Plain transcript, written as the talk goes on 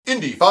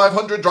Indy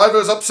 500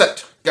 drivers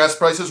upset. Gas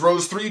prices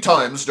rose 3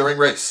 times during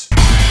race.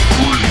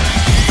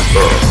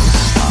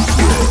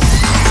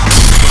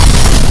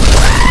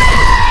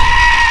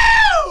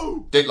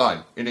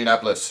 Dateline,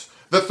 Indianapolis.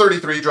 The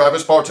 33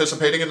 drivers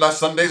participating in last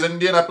Sunday's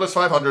Indianapolis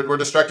 500 were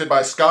distracted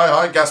by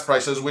sky-high gas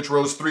prices, which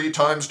rose 3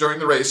 times during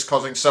the race,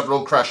 causing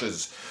several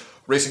crashes.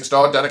 Racing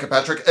star Danica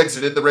Patrick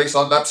exited the race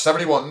on lap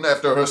 71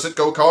 after her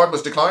Citgo card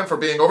was declined for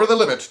being over the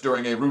limit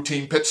during a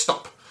routine pit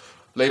stop.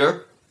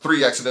 Later,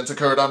 3 accidents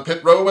occurred on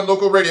pit row when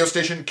local radio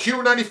station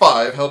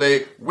Q95 held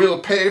a "We'll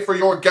Pay for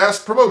Your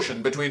Gas"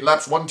 promotion between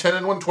laps 110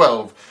 and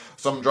 112.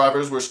 Some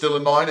drivers were still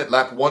in line at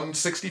lap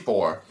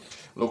 164.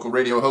 Local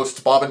radio hosts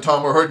Bob and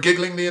Tom were heard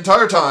giggling the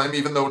entire time,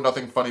 even though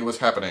nothing funny was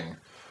happening.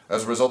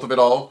 As a result of it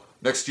all,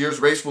 next year's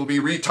race will be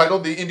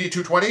retitled the Indy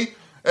 220,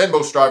 and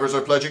most drivers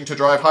are pledging to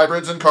drive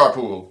hybrids and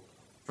carpool.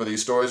 For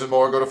these stories and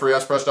more, go to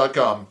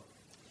freeaspress.com.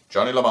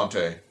 Johnny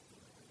Lamonte,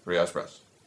 Free Ass Press.